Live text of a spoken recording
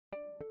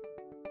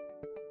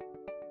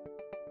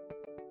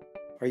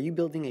Are you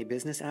building a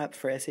business app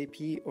for SAP,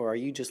 or are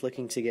you just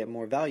looking to get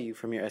more value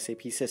from your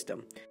SAP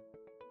system?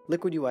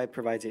 Liquid UI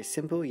provides a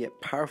simple yet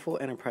powerful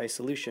enterprise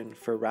solution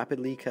for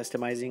rapidly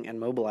customizing and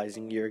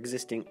mobilizing your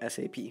existing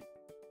SAP.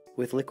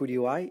 With Liquid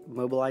UI,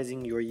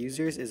 mobilizing your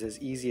users is as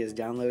easy as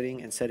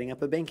downloading and setting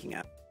up a banking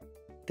app.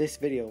 This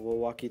video will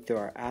walk you through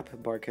our app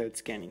barcode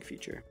scanning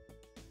feature.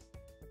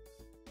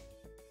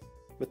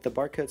 With the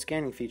barcode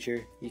scanning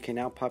feature, you can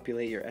now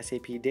populate your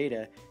SAP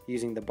data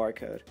using the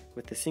barcode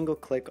with a single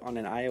click on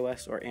an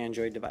iOS or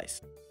Android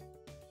device.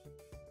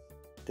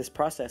 This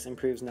process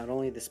improves not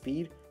only the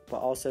speed, but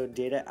also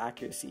data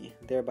accuracy,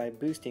 thereby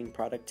boosting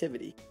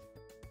productivity.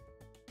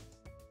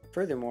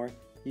 Furthermore,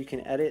 you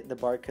can edit the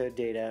barcode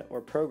data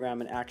or program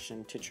an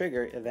action to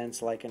trigger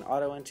events like an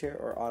auto-enter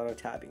or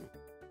auto-tabbing.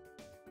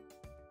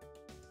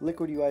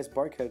 Liquid UI's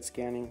barcode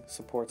scanning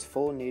supports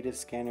full native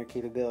scanner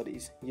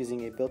capabilities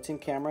using a built-in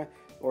camera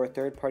or a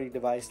third-party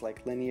device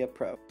like Linea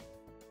Pro.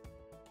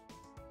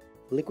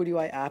 Liquid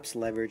UI apps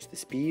leverage the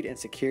speed and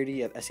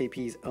security of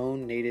SAP's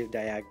own native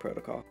diag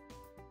protocol.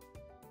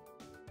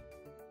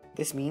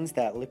 This means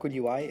that Liquid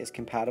UI is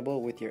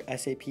compatible with your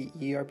SAP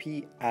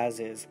ERP as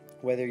is,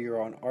 whether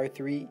you're on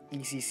R3,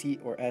 ECC,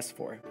 or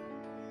S4.